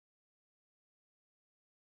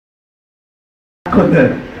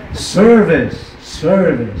Service,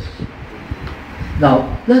 service.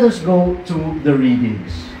 Now, let us go to the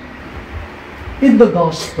readings. In the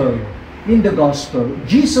gospel,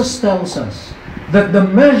 Jesus tells us that the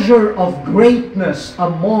measure of greatness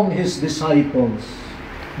among his disciples,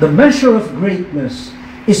 the measure of greatness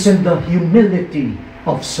is in the humility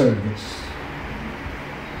of service.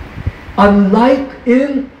 Unlike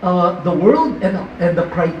in the world and the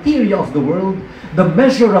criteria of the world, the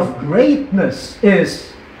measure of greatness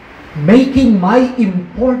is making my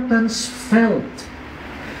importance felt,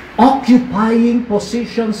 occupying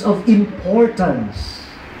positions of importance,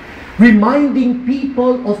 reminding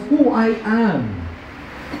people of who I am,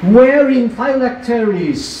 wearing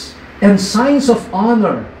phylacteries and signs of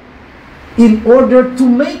honor in order to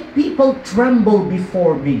make people tremble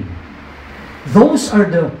before me. Those are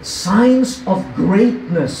the signs of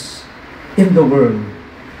greatness in the world.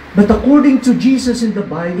 But according to Jesus in the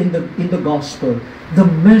Bible, in the gospel, the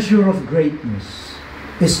measure of greatness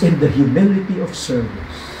is in the humility of service.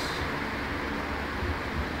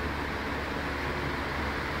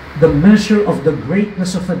 The measure of the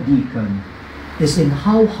greatness of a deacon is in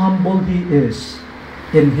how humble he is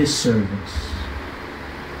in his service.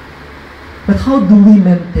 But how do we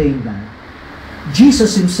maintain that?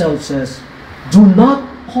 Jesus himself says, do not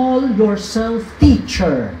call yourself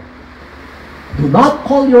teacher. Do not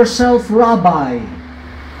call yourself rabbi.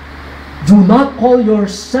 Do not call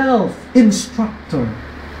yourself instructor.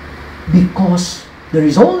 Because there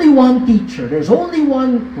is only one teacher, there's only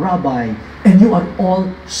one rabbi, and you are all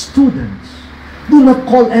students. Do not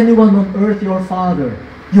call anyone on earth your father.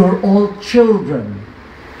 You're all children.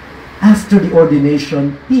 After the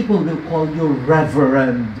ordination, people will call you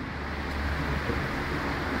reverend.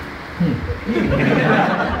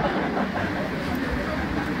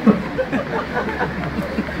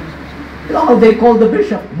 Oh, they call the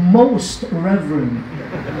bishop most reverend.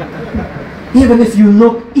 Even if you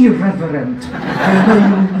look irreverent,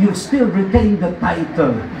 you still retain the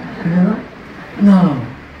title. You know? No.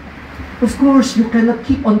 Of course, you cannot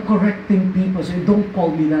keep on correcting people. Say, don't call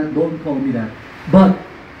me that, don't call me that. But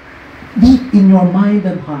deep in your mind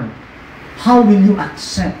and heart, how will you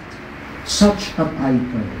accept such a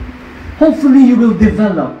title? Hopefully you will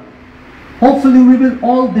develop. Hopefully we will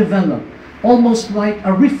all develop. Almost like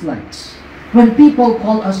a reflex. When people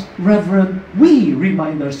call us reverend, we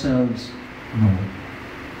remind ourselves, no.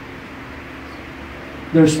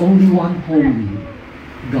 There's only one holy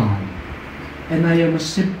God. And I am a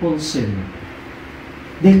simple sinner.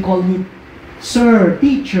 They call me sir,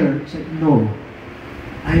 teacher. I say, no.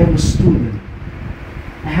 I am a student.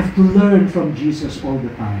 I have to learn from Jesus all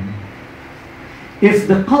the time. If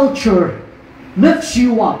the culture lifts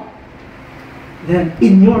you up, then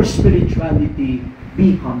in your spirituality,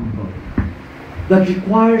 be humble. That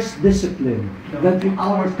requires discipline. That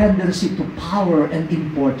our tendency to power and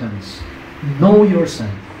importance. Know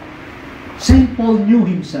yourself. St. Paul knew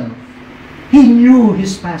himself. He knew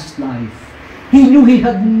his past life. He knew he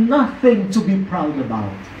had nothing to be proud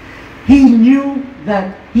about. He knew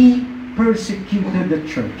that he persecuted the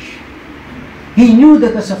church. He knew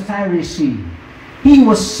that as a Pharisee, he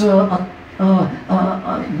was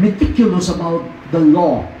meticulous about the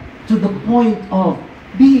law to the point of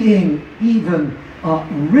being even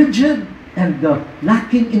rigid and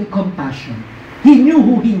lacking in compassion. He knew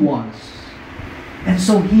who he was. And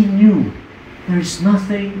so he knew there is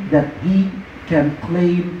nothing that he can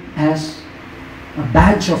claim as a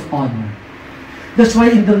badge of honor. That's why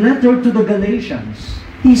in the letter to the Galatians,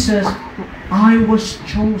 he says, I was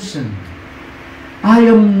chosen. I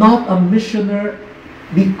am not a missioner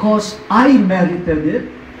because I merited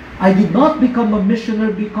it. I did not become a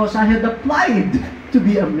missioner because I had applied to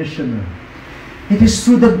be a missioner. It is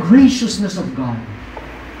through the graciousness of God,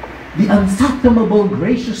 the unfathomable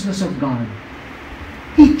graciousness of God.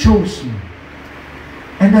 He chose me.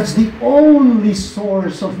 And that's the only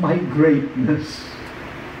source of my greatness.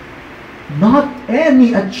 Not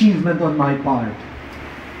any achievement on my part,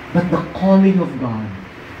 but the calling of God.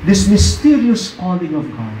 This mysterious calling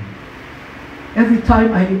of God. Every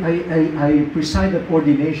time I preside at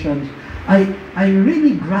ordinations, I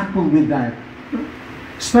really grapple with that.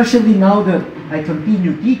 Especially now that I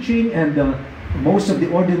continue teaching and most of the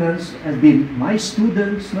ordinants have been my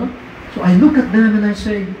students. No? So I look at them and I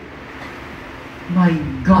say, my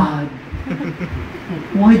God,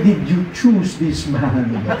 why did you choose this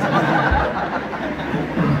man?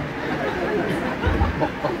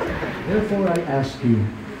 Therefore I ask you,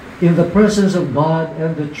 in the presence of God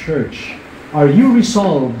and the church, are you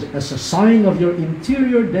resolved as a sign of your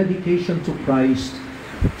interior dedication to Christ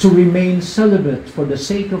to remain celibate for the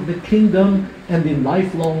sake of the kingdom and in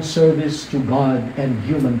lifelong service to God and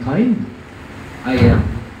humankind? I am.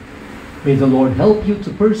 May the Lord help you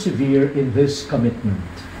to persevere in this commitment.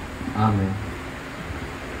 Amen.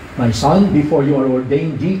 My son, before you are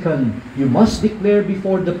ordained deacon, you must declare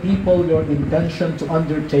before the people your intention to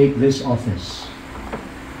undertake this office.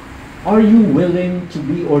 Are you willing to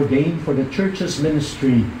be ordained for the church's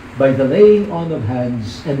ministry by the laying on of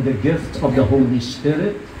hands and the gift of the Holy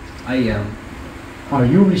Spirit? I am. Are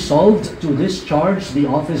you resolved to discharge the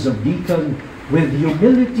office of deacon with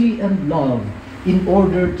humility and love in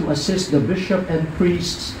order to assist the bishop and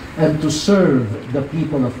priests and to serve the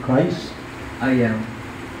people of Christ? I am.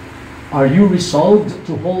 Are you resolved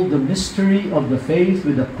to hold the mystery of the faith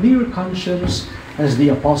with a clear conscience as the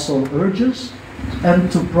apostle urges,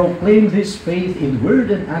 and to proclaim this faith in word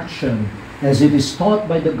and action as it is taught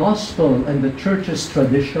by the gospel and the church's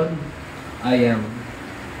tradition? I am.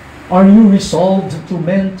 Are you resolved to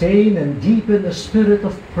maintain and deepen a spirit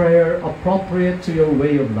of prayer appropriate to your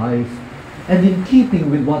way of life and in keeping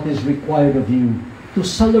with what is required of you, to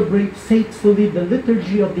celebrate faithfully the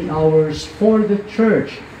liturgy of the hours for the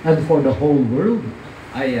church and for the whole world?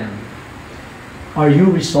 I am. Are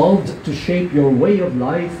you resolved to shape your way of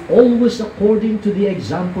life always according to the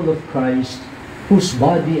example of Christ, whose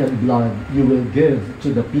body and blood you will give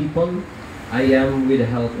to the people? I am, with the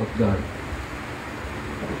help of God.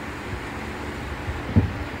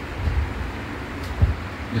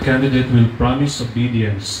 The candidate will promise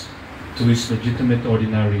obedience to his legitimate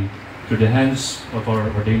ordinary through the hands of our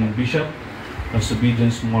ordaining bishop, as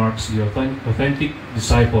obedience marks the authentic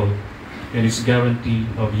disciple and is guarantee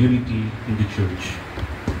of unity in the church.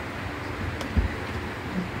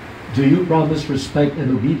 Do you promise respect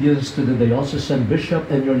and obedience to the diocesan bishop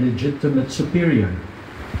and your legitimate superior?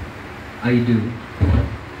 I do.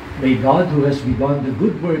 May God, who has begun the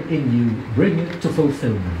good work in you, bring it to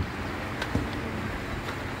fulfillment.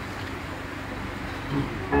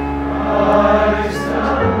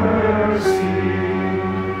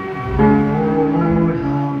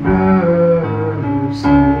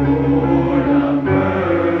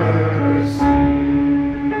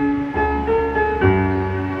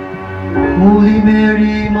 Holy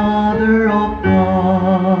Mary, Mother of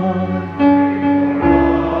God,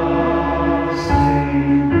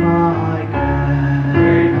 Saint Michael,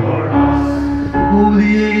 pray for us.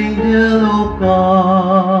 Holy Angel of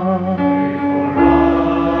God, pray for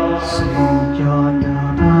us. Saint John the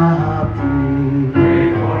Baptist, pray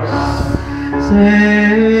for us.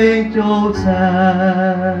 Saint Joseph,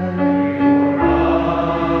 pray for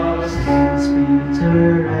us. Saints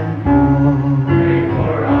Peter and Paul, pray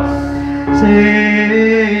for us.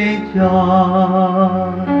 Saint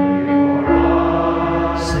John, pray for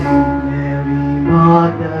us. Saint Mary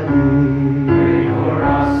Magdalene, pray for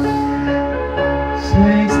us.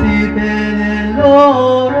 Saint Stephen and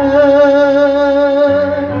Lawrence,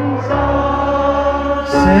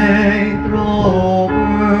 Saint Robert,